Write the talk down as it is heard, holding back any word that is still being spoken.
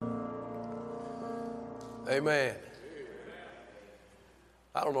Amen.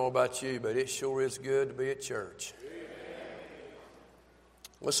 I don't know about you, but it sure is good to be at church.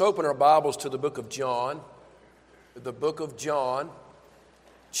 Let's open our Bibles to the book of John. The book of John,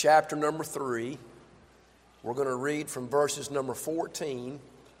 chapter number 3. We're going to read from verses number 14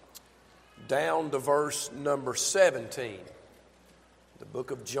 down to verse number 17. The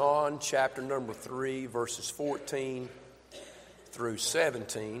book of John, chapter number 3, verses 14 through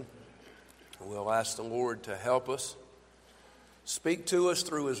 17. We'll ask the Lord to help us, speak to us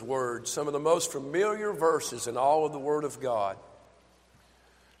through His Word, some of the most familiar verses in all of the Word of God.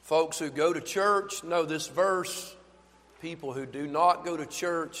 Folks who go to church know this verse. People who do not go to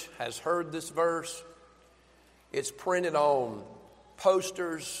church has heard this verse. It's printed on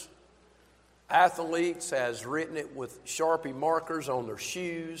posters. Athletes has written it with Sharpie markers on their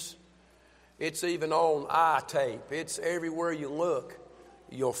shoes. It's even on eye tape. It's everywhere you look.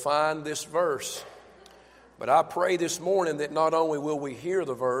 You'll find this verse. But I pray this morning that not only will we hear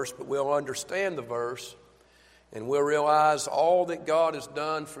the verse, but we'll understand the verse, and we'll realize all that God has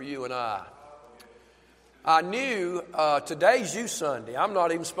done for you and I. I knew today's Youth Sunday. I'm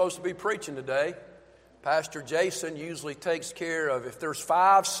not even supposed to be preaching today. Pastor Jason usually takes care of, if there's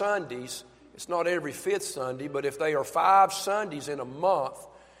 5 Sundays, it's not every 5th Sunday, but if they are 5 Sundays in a month,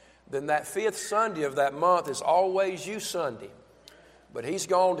 then that 5th Sunday of that month is always Youth Sunday. But he's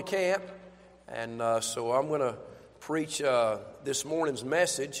gone to camp, and so I'm going to preach this morning's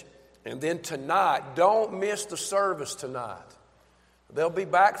message. And then tonight, don't miss the service tonight. They'll be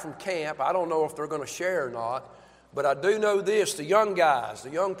back from camp. I don't know if they're going to share or not, but I do know this. The young guys, the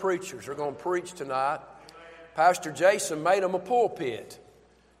young preachers are going to preach tonight. Pastor Jason made them a pulpit.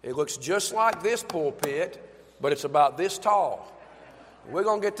 It looks just like this pulpit, but it's about this tall. We're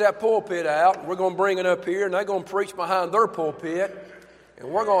going to get that pulpit out. We're going to bring it up here, and they're going to preach behind their pulpit. And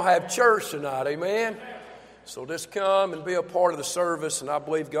we're going to have church tonight, amen? So just come and be a part of the service, and I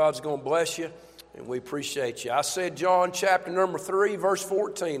believe God's going to bless you, and we appreciate you. I said John chapter number 3, verse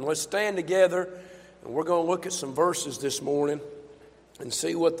 14. Let's stand together, and we're going to look at some verses this morning and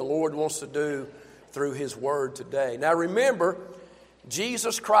see what the Lord wants to do through His Word today. Now remember,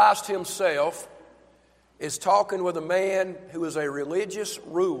 Jesus Christ Himself is talking with a man who is a religious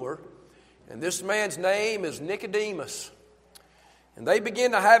ruler, and this man's name is Nicodemus. And they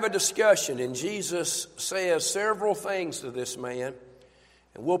begin to have a discussion, and Jesus says several things to this man.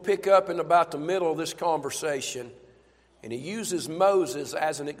 And we'll pick up in about the middle of this conversation. And He uses Moses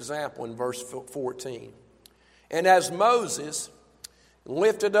as an example in verse 14. And as Moses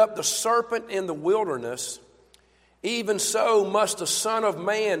lifted up the serpent in the wilderness, even so must the Son of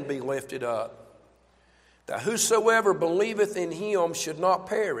Man be lifted up, that whosoever believeth in Him should not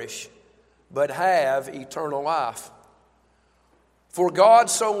perish, but have eternal life. For God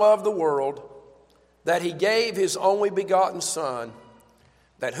so loved the world that He gave His only begotten Son,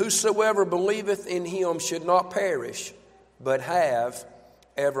 that whosoever believeth in Him should not perish, but have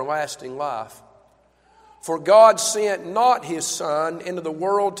everlasting life. For God sent not His Son into the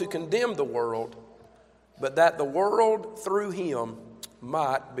world to condemn the world, but that the world through Him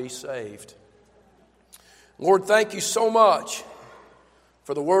might be saved. Lord, thank You so much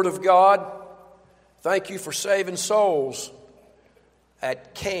for the Word of God. Thank You for saving souls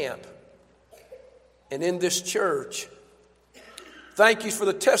at camp and in this church. Thank You for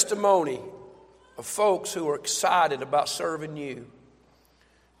the testimony of folks who are excited about serving You.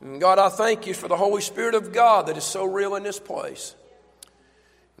 And God, I thank You for the Holy Spirit of God that is so real in this place.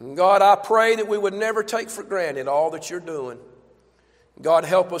 And God, I pray that we would never take for granted all that You're doing. God,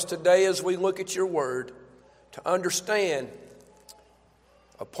 help us today as we look at Your Word to understand,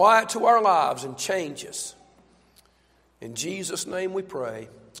 apply it to our lives, and change us. In Jesus' name we pray.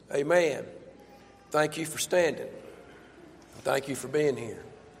 Amen. Thank you for standing. Thank you for being here.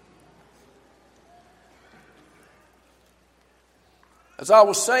 As I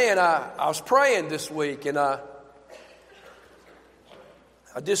was saying, I was praying this week, and I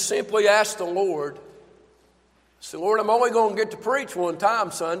just simply asked the Lord, I said, Lord, I'm only going to get to preach one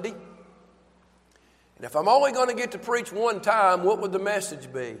time Sunday. And if I'm only going to get to preach one time, what would the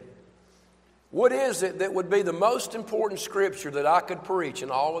message be? What is it that would be the most important scripture that I could preach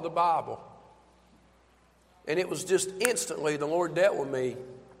in all of the Bible? And it was just instantly the Lord dealt with me,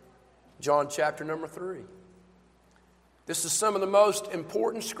 John chapter number 3. This is some of the most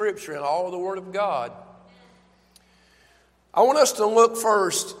important scripture in all of the Word of God. I want us to look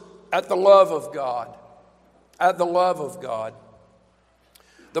first at the love of God. At the love of God.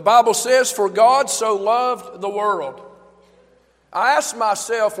 The Bible says, for God so loved the world. I asked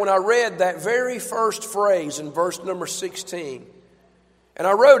myself when I read that very first phrase in verse number 16, And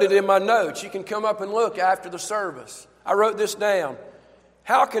I wrote it in my notes. You can come up and look after the service. I wrote this down.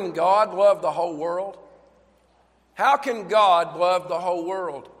 How can God love the whole world? How can God love the whole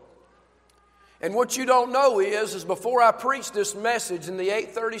world? And what you don't know is before I preached this message in the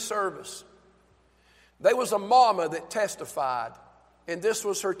 8:30 service, there was a mama that testified, and this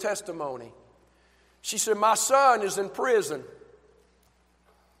was her testimony. She said, my son is in prison.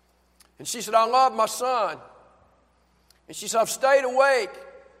 And she said, I love my son. And she said, I've stayed awake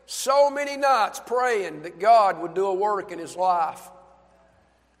so many nights praying that God would do a work in his life.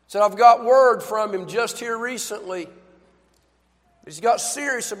 Said, I've got word from him just here recently. He's got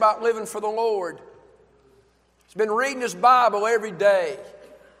serious about living for the Lord. He's been reading his Bible every day.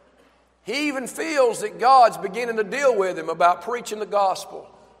 He even feels that God's beginning to deal with him about preaching the gospel.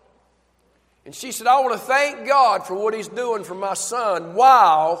 And she said, I want to thank God for what he's doing for my son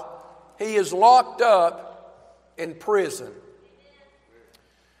while he is locked up in prison.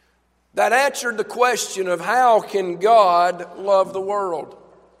 That answered the question of how can God love the world?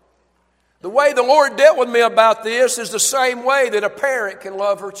 The way the Lord dealt with me about this is the same way that a parent can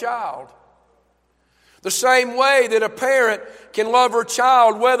love her child. The same way that a parent can love her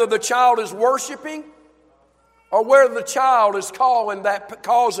child, whether the child is worshiping or whether the child is causing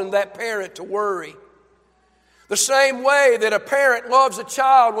that parent to worry. The same way that a parent loves a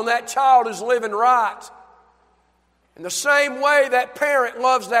child when that child is living right. And the same way that parent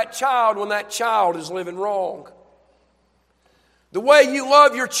loves that child when that child is living wrong. The way you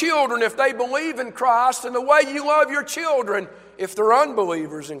love your children if they believe in Christ, and the way you love your children if they're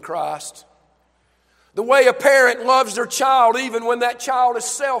unbelievers in Christ. The way a parent loves their child even when that child is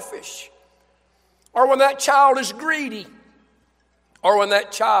selfish, or when that child is greedy, or when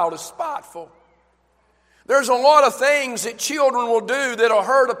that child is spiteful. There's a lot of things that children will do that'll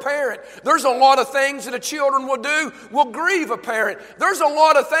hurt a parent. There's a lot of things that a children will do will grieve a parent. There's a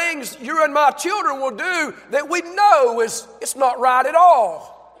lot of things you and my children will do that we know it's not right at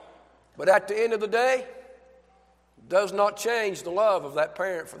all. But at the end of the day, it does not change the love of that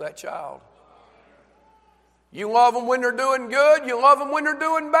parent for that child. You love them when they're doing good. You love them when they're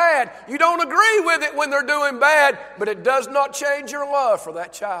doing bad. You don't agree with it when they're doing bad, but it does not change your love for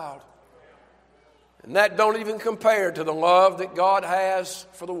that child. And that don't even compare to the love that God has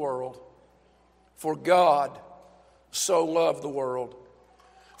for the world. For God so loved the world.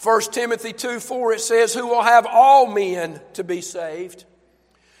 1 Timothy 2:4 it says, who will have all men to be saved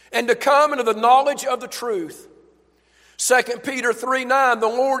and to come into the knowledge of the truth. 2 Peter 3:9, the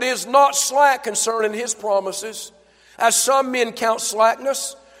Lord is not slack concerning his promises, as some men count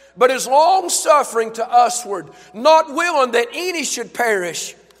slackness, but is long-suffering to usward, not willing that any should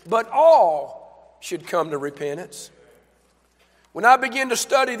perish, but all should come to repentance. When I began to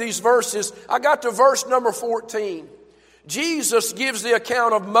study these verses, I got to verse number 14. Jesus gives the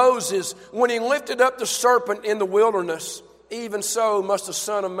account of Moses when he lifted up the serpent in the wilderness. Even so must the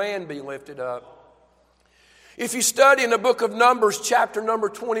Son of Man be lifted up. If you study in the book of Numbers, chapter number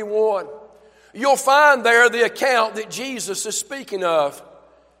 21, you'll find there the account that Jesus is speaking of.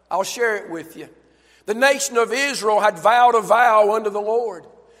 I'll share it with you. The nation of Israel had vowed a vow unto the Lord.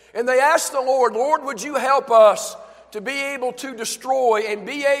 And they asked the Lord, Lord, would you help us to be able to destroy and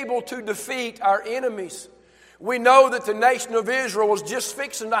be able to defeat our enemies? We know that the nation of Israel was just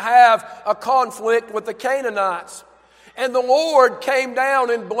fixing to have a conflict with the Canaanites. And the Lord came down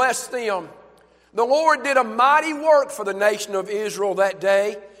and blessed them. The Lord did a mighty work for the nation of Israel that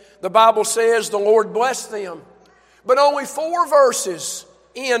day. The Bible says the Lord blessed them. But only 4 verses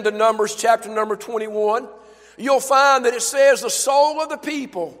into Numbers chapter number 21, you'll find that it says the soul of the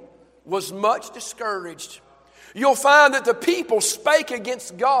people was much discouraged. You'll find that the people spake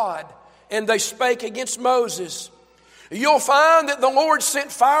against God and they spake against Moses. You'll find that the Lord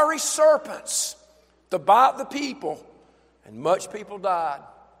sent fiery serpents to bite the people, and much people died.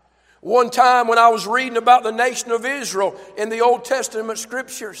 One time when I was reading about the nation of Israel in the Old Testament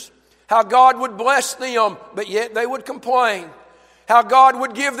scriptures, how God would bless them, but yet they would complain. How God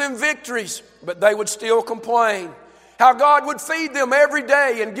would give them victories, but they would still complain. How God would feed them every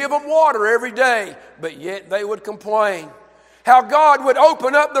day and give them water every day, but yet they would complain. How God would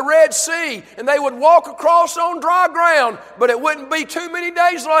open up the Red Sea and they would walk across on dry ground, but it wouldn't be too many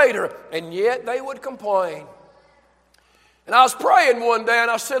days later, and yet they would complain. And I was praying one day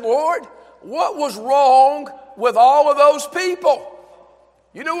and I said, Lord, what was wrong with all of those people?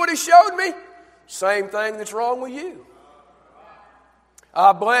 You know what he showed me? Same thing that's wrong with you.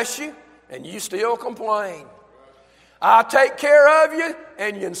 I bless you and you still complain. I take care of you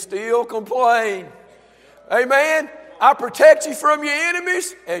and you still complain. Amen. I protect you from your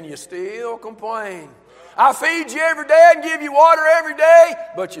enemies and you still complain. I feed you every day and give you water every day,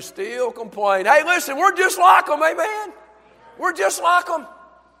 but you still complain. Hey, listen, we're just like them, amen? We're just like them.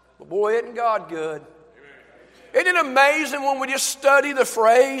 But boy, isn't God good? Isn't it amazing when we just study the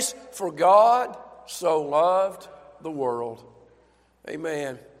phrase, for God so loved the world?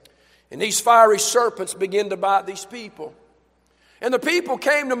 Amen. And these fiery serpents begin to bite these people. And the people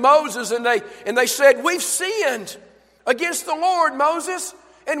came to Moses and they said, we've sinned against the Lord, Moses,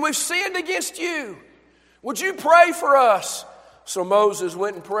 and we've sinned against you. Would you pray for us? So Moses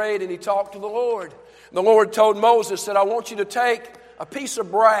went and prayed and he talked to the Lord. And the Lord told Moses that I want you to take a piece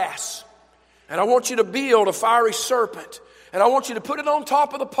of brass and I want you to build a fiery serpent and I want you to put it on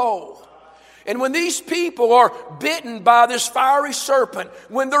top of the pole. And when these people are bitten by this fiery serpent,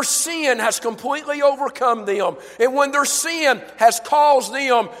 when their sin has completely overcome them, and when their sin has caused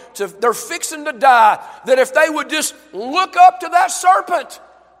them they're fixing to die, that if they would just look up to that serpent,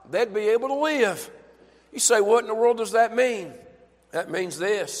 they'd be able to live. You say, what in the world does that mean? That means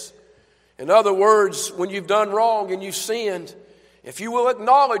this. In other words, when you've done wrong and you've sinned, if you will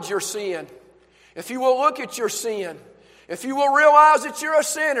acknowledge your sin, if you will look at your sin, if you will realize that you're a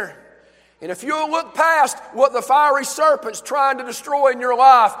sinner, and if you'll look past what the fiery serpent's trying to destroy in your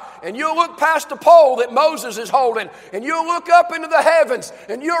life, and you'll look past the pole that Moses is holding, and you'll look up into the heavens,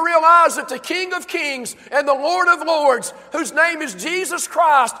 and you'll realize that the King of Kings and the Lord of Lords, whose name is Jesus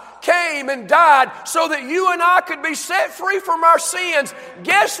Christ, came and died so that you and I could be set free from our sins.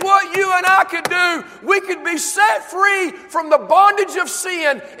 Guess what you and I could do? We could be set free from the bondage of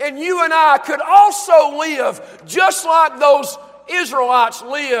sin, and you and I could also live just like those Israelites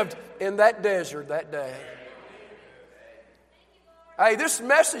lived in that desert that day. Hey, this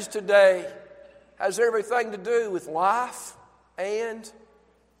message today has everything to do with life and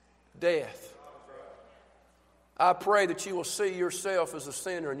death. I pray that you will see yourself as a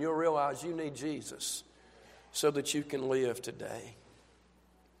sinner and you'll realize you need Jesus so that you can live today.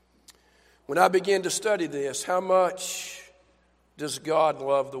 When I began to study this, how much does God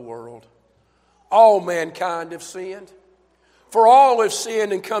love the world? All mankind have sinned. For all have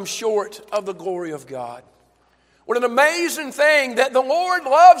sinned and come short of the glory of God. What an amazing thing that the Lord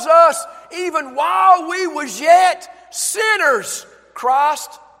loves us even while we was yet sinners.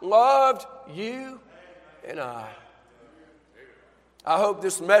 Christ loved you and I. I hope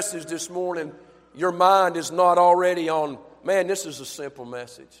this message this morning, your mind is not already on, man, this is a simple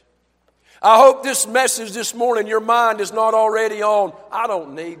message. I hope this message this morning, your mind is not already on, I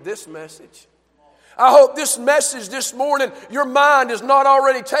don't need this message. I hope this message this morning, your mind is not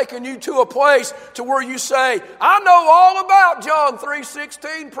already taking you to a place to where you say, I know all about John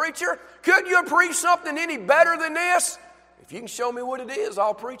 3:16, preacher. Couldn't you preach something any better than this? If you can show me what it is,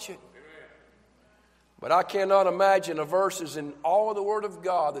 I'll preach it. But I cannot imagine a verses in all of the Word of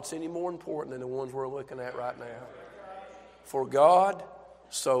God that's any more important than the ones we're looking at right now. For God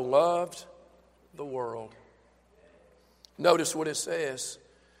so loved the world. Notice what it says.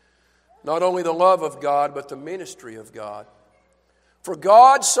 Not only the love of God, but the ministry of God. For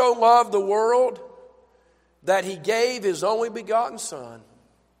God so loved the world that He gave His only begotten Son.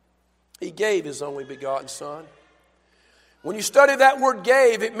 He gave His only begotten Son. When you study that word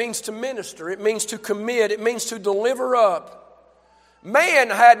gave, it means to minister. It means to commit. It means to deliver up.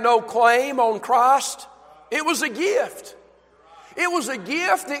 Man had no claim on Christ. It was a gift. It was a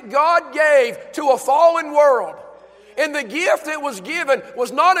gift that God gave to a fallen world. And the gift that was given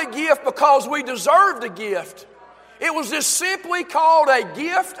was not a gift because we deserved a gift. It was just simply called a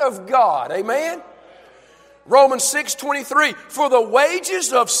gift of God. Amen? Romans 6:23, for the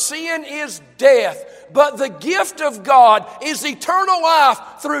wages of sin is death, but the gift of God is eternal life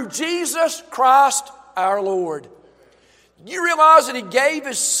through Jesus Christ our Lord. You realize that He gave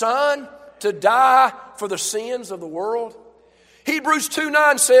His Son to die for the sins of the world? Hebrews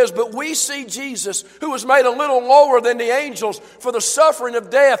 2:9 says, but we see Jesus, who was made a little lower than the angels for the suffering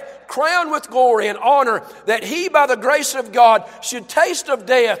of death, crowned with glory and honor, that He, by the grace of God, should taste of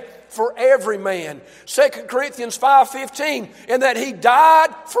death for every man. 2 Corinthians 5:15, and that He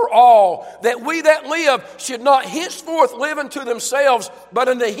died for all, that we that live should not henceforth live unto themselves, but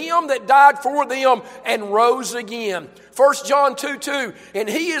unto Him that died for them and rose again. 1 John 2:2, and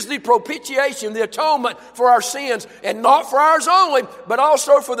He is the propitiation, the atonement for our sins, and not for ours only, but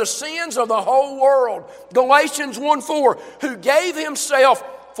also for the sins of the whole world. Galatians 1:4, who gave Himself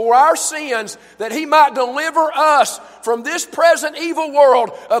for our sins, that He might deliver us from this present evil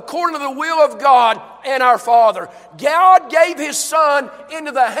world, according to the will of God and our Father. God gave His Son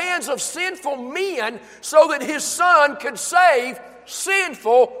into the hands of sinful men so that His Son could save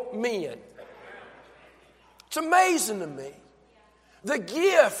sinful men. It's amazing to me The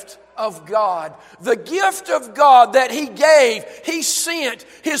gift of God. The gift of God that He gave. He sent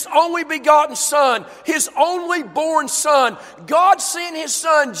His only begotten Son, His only born Son. God sent His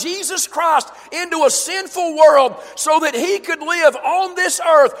Son, Jesus Christ, into a sinful world so that He could live on this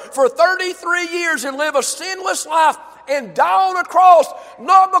earth for 33 years and live a sinless life and die on a cross,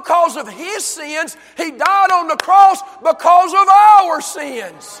 not because of His sins. He died on the cross because of our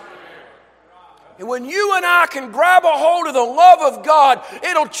sins. And when you and I can grab a hold of the love of God,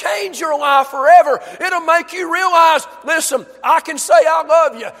 it'll change your life forever. It'll make you realize, listen, I can say I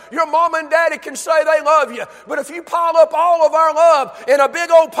love you. Your mom and daddy can say they love you. But if you pile up all of our love in a big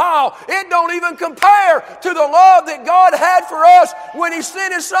old pile, it don't even compare to the love that God had for us when He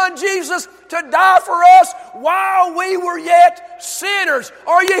sent His Son Jesus to die for us while we were yet sinners.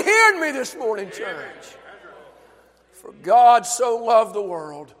 Are you hearing me this morning, church? For God so loved the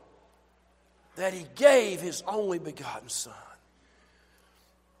world that He gave His only begotten Son.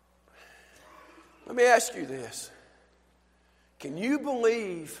 Let me ask you this. Can you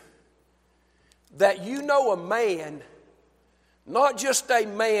believe that you know a man, not just a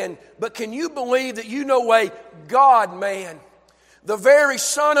man, but can you believe that you know a God-man, the very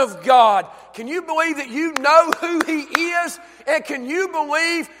Son of God? Can you believe that you know who He is? And can you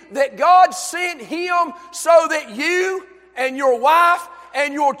believe that God sent Him so that you and your wife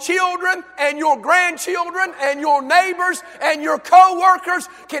and your children and your grandchildren and your neighbors and your co-workers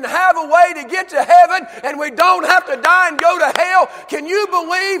can have a way to get to heaven and we don't have to die and go to hell? Can you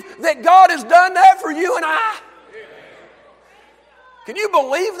believe that God has done that for you and I? Can you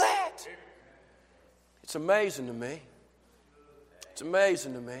believe that? It's amazing to me. It's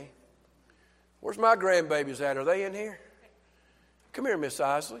amazing to me. Where's my grandbabies at? Are they in here? Come here, Miss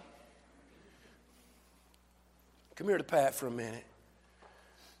Isley. Come here to Pat for a minute.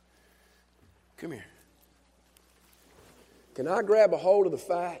 Come here. Can I grab a hold of the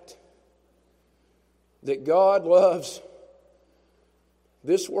fact that God loves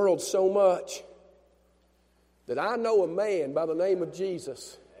this world so much that I know a man by the name of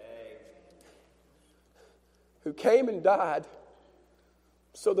Jesus who came and died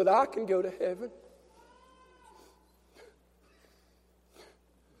so that I can go to heaven,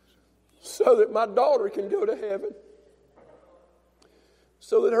 so that my daughter can go to heaven,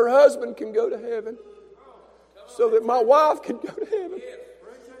 so that her husband can go to heaven, so that my wife can go to heaven,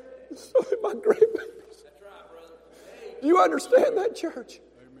 so that my grandbabies. Do you understand that, church?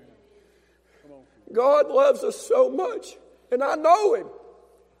 God loves us so much, and I know Him.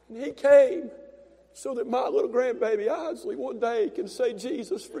 And He came so that my little grandbaby Isley one day can say,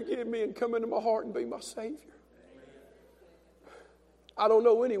 Jesus, forgive me, and come into my heart and be my Savior. I don't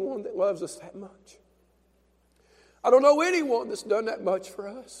know anyone that loves us that much. I don't know anyone that's done that much for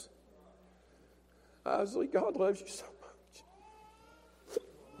us. Isley, God loves you so much.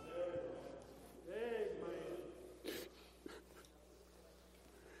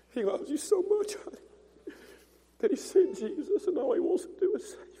 He loves you so much, honey, that He sent Jesus, and all He wants to do is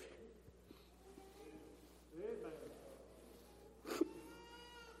save you.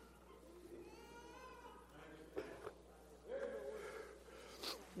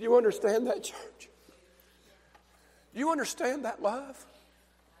 Do you understand that, church? Do you understand that love?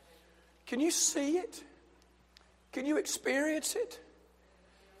 Can you see it? Can you experience it?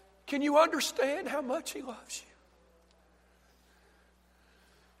 Can you understand how much He loves you?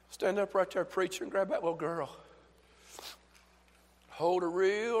 Stand up right there, preacher, and grab that little girl. Hold her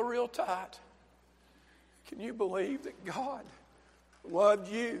real, real tight. Can you believe that God loved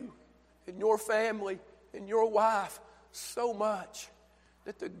you and your family and your wife so much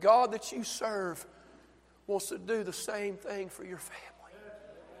that the God that you serve wants to do the same thing for your family?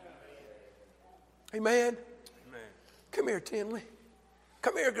 Amen? Amen. Come here, Tinley.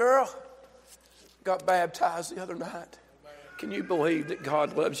 Come here, girl. Got baptized the other night. Can you believe that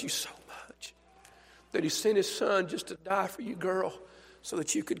God loves you so much that He sent His Son just to die for you, girl, so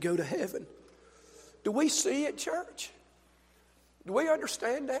that you could go to heaven? Do we see it, church? Do we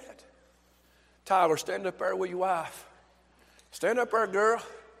understand that? Tyler, stand up there with your wife. Stand up there, girl.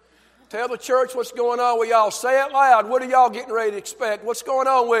 Tell the church what's going on with y'all. Say it loud. What are y'all getting ready to expect? What's going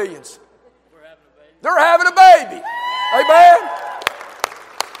on, Williams? They're having a baby. Amen?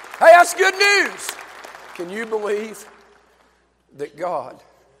 Hey, that's good news. Can you believe that God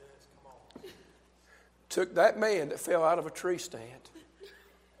took that man that fell out of a tree stand,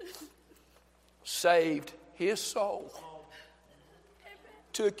 saved his soul,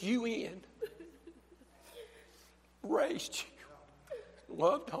 took you in, raised you,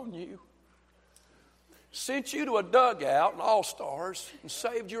 loved on you, sent you to a dugout and All-Stars and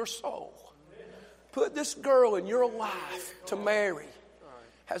saved your soul, put this girl in your life to marry,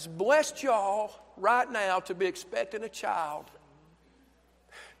 has blessed y'all right now to be expecting a child.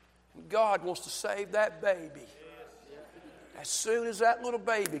 God wants to save that baby. As soon as that little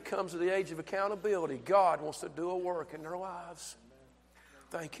baby comes to the age of accountability, God wants to do a work in their lives.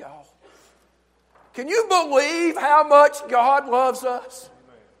 Thank y'all. Can you believe how much God loves us?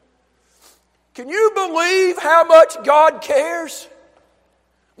 Can you believe how much God cares?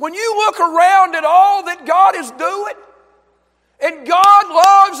 When you look around at all that God is doing, and God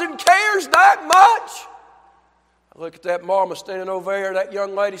loves and cares that much. I look at that mama standing over there, that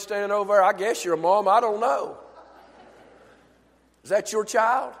young lady standing over there. I guess you're a mom. I don't know. Is that your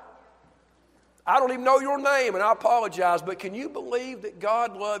child? I don't even know your name, and I apologize, but can you believe that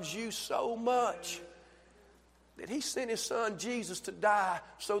God loves you so much that He sent His Son Jesus to die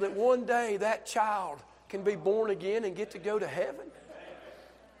so that one day that child can be born again and get to go to heaven?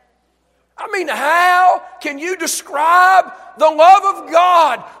 I mean, how can you describe the love of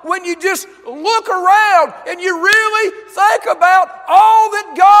God when you just look around and you really think about all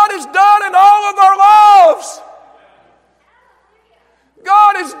that God has done in all of our lives?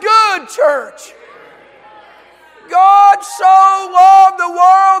 God is good, church. God so loved the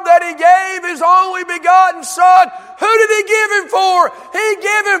world that He gave His only begotten Son. Who did He give Him for? He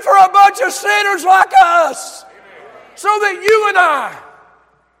gave Him for a bunch of sinners like us, so that you and I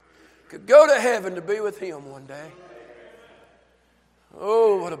could go to heaven to be with Him one day.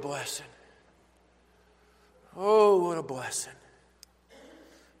 Oh, what a blessing. Oh, what a blessing.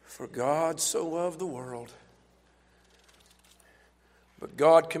 For God so loved the world. But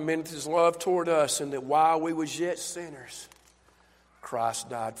God commended His love toward us, and that while we was yet sinners, Christ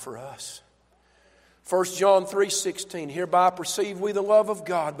died for us. 1 John 3:16, hereby perceive we the love of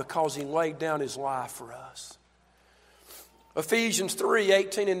God because He laid down His life for us. Ephesians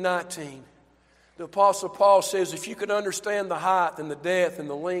 3:18 and 19, the Apostle Paul says, if you could understand the height and the depth and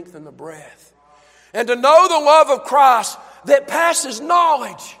the length and the breadth, and to know the love of Christ that passes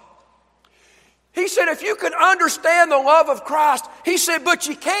knowledge. He said, if you could understand the love of Christ, he said, but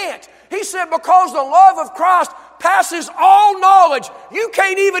you can't. He said, because the love of Christ passes all knowledge. You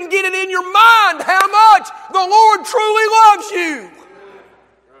can't even get it in your mind how much the Lord truly loves you.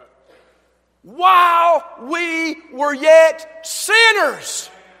 While we were yet sinners,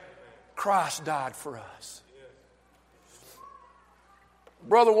 Christ died for us.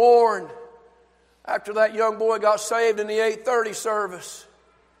 Brother Warren, after that young boy got saved in the 8:30 service,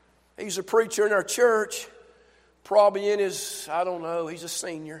 he's a preacher in our church, probably in his, I don't know, he's a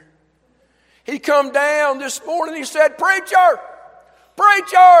senior. He come down this morning, he said, preacher,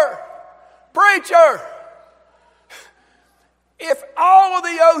 if all of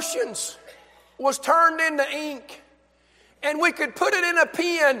the oceans was turned into ink and we could put it in a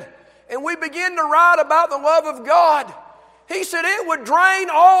pen and we begin to write about the love of God, he said it would drain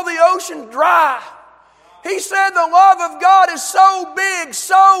all the ocean dry. He said the love of God is so big,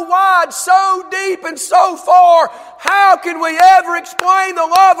 so wide, so deep, and so far. How can we ever explain the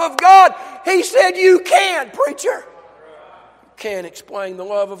love of God? He said you can't, preacher. You can't explain the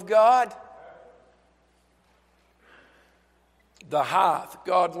love of God. The height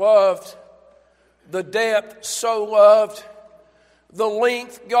God loved, the depth so loved, the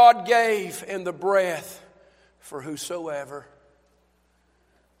length God gave, and the breadth for whosoever.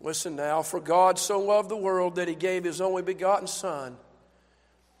 Listen now, for God so loved the world that He gave His only begotten Son,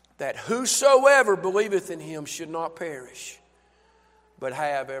 that whosoever believeth in Him should not perish, but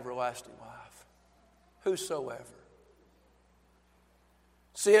have everlasting life. Whosoever.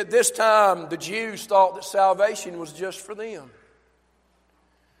 See, at this time, the Jews thought that salvation was just for them.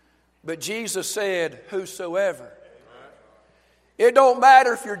 But Jesus said, whosoever. It don't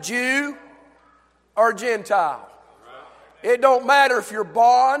matter if you're Jew or Gentile. It don't matter if you're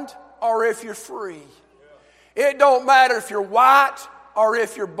bond or if you're free. It don't matter if you're white or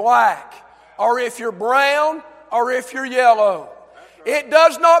if you're black, or if you're brown or if you're yellow. It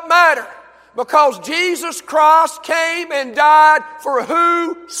does not matter, because Jesus Christ came and died for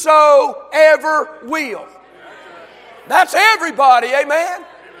whosoever will. That's everybody, amen?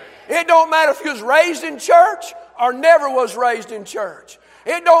 It don't matter if you was raised in church or never was raised in church.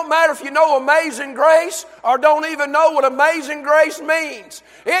 It don't matter if you know Amazing Grace or don't even know what Amazing Grace means.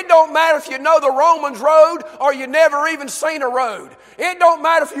 It don't matter if you know the Romans road or you never even seen a road. It don't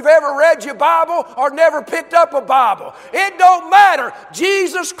matter if you've ever read your Bible or never picked up a Bible. It don't matter.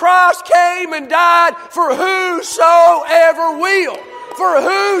 Jesus Christ came and died for whosoever will. For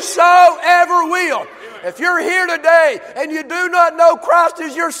whosoever will. If you're here today and you do not know Christ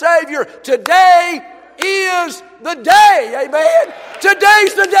as your Savior, today is the day. Amen.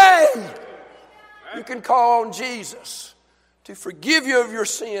 Today's the day. You can call on Jesus to forgive you of your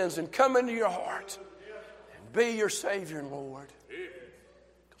sins and come into your heart and be your Savior and Lord.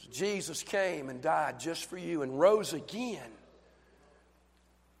 Because Jesus came and died just for you and rose again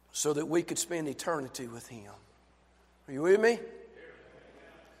so that we could spend eternity with Him. Are you with me?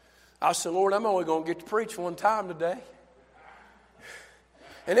 I said, Lord, I'm only going to get to preach one time today.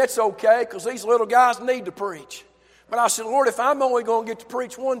 And it's okay because these little guys need to preach. But I said, Lord, if I'm only going to get to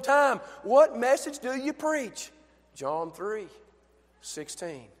preach one time, what message do you preach? John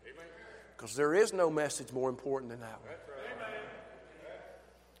 3:16. Because there is no message more important than that one.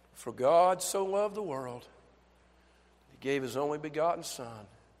 For God so loved the world, He gave His only begotten Son,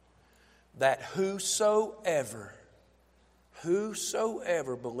 that whosoever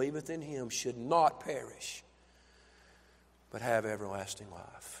believeth in Him should not perish, but have everlasting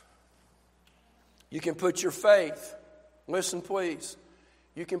life. You can put your faith, listen please,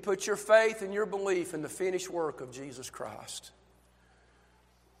 you can put your faith and your belief in the finished work of Jesus Christ.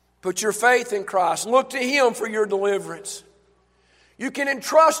 Put your faith in Christ. Look to Him for your deliverance. You can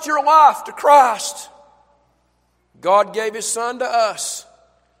entrust your life to Christ. God gave His Son to us.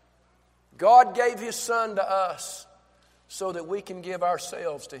 God gave His Son to us so that we can give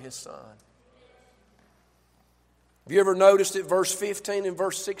ourselves to His Son. Have you ever noticed that verse 15 and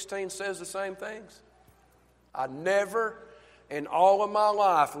verse 16 says the same things? I never, in all of my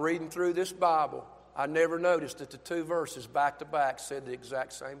life reading through this Bible, I never noticed that the two verses back to back said the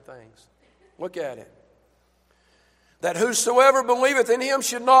exact same things. Look at it. That whosoever believeth in Him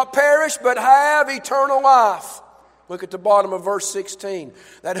should not perish, but have eternal life. Look at the bottom of verse 16.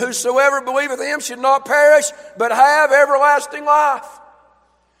 That whosoever believeth in Him should not perish, but have everlasting life.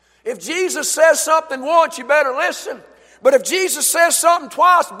 If Jesus says something once, you better listen. But if Jesus says something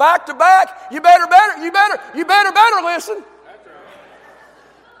twice, back to back, you better listen.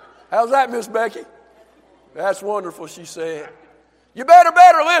 How's that, Miss Becky? That's wonderful, she said. You better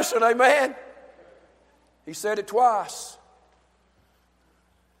listen, amen. He said it twice.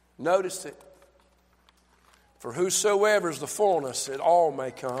 Notice it. For whosoever is the fullness, that all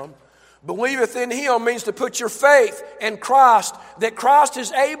may come. Believeth in Him means to put your faith in Christ, that Christ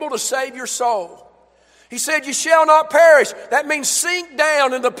is able to save your soul. He said, you shall not perish. That means sink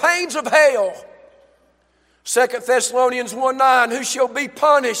down in the pains of hell. 2 Thessalonians 1:9, who shall be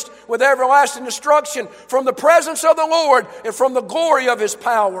punished with everlasting destruction from the presence of the Lord and from the glory of His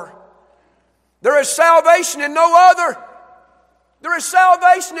power. There is salvation in no other. There is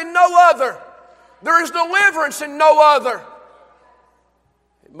salvation in no other. There is deliverance in no other.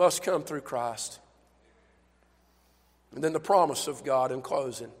 It must come through Christ. And then the promise of God in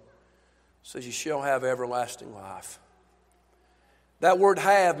closing says, you shall have everlasting life. That word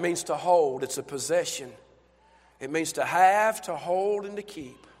have means to hold. It's a possession. It means to have, to hold, and to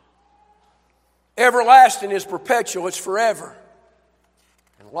keep. Everlasting is perpetual. It's forever.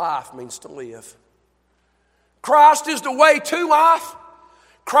 And life means to live. Christ is the way to life.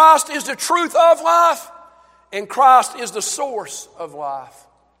 Christ is the truth of life. And Christ is the source of life.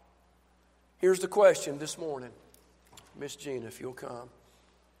 Here's the question this morning. Miss Gina, if you'll come.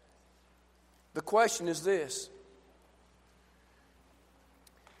 The question is this.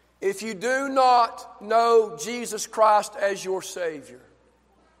 If you do not know Jesus Christ as your Savior,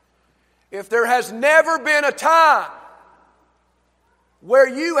 if there has never been a time where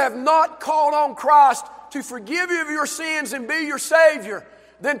you have not called on Christ to forgive you of your sins and be your Savior,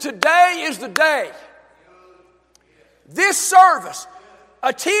 then today is the day. This service,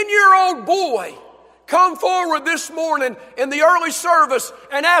 a 10-year-old boy come forward this morning in the early service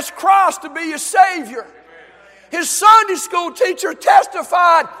and ask Christ to be his Savior. His Sunday school teacher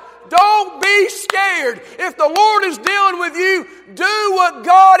testified, don't be scared. If the Lord is dealing with you, do what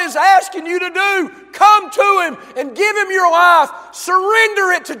God is asking you to do. Come to Him and give Him your life.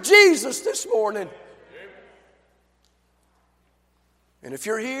 Surrender it to Jesus this morning. And if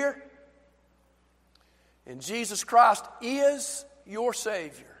you're here and Jesus Christ is your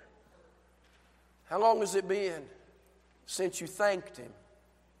Savior, how long has it been since you thanked Him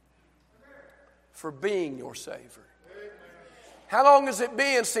for being your Savior? How long has it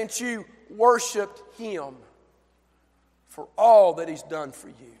been since you worshiped Him for all that He's done for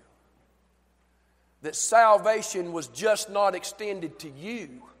you? That salvation was just not extended to you,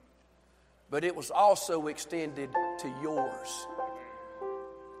 but it was also extended to yours.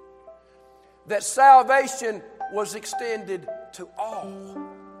 That salvation was extended to all.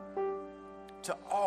 To all.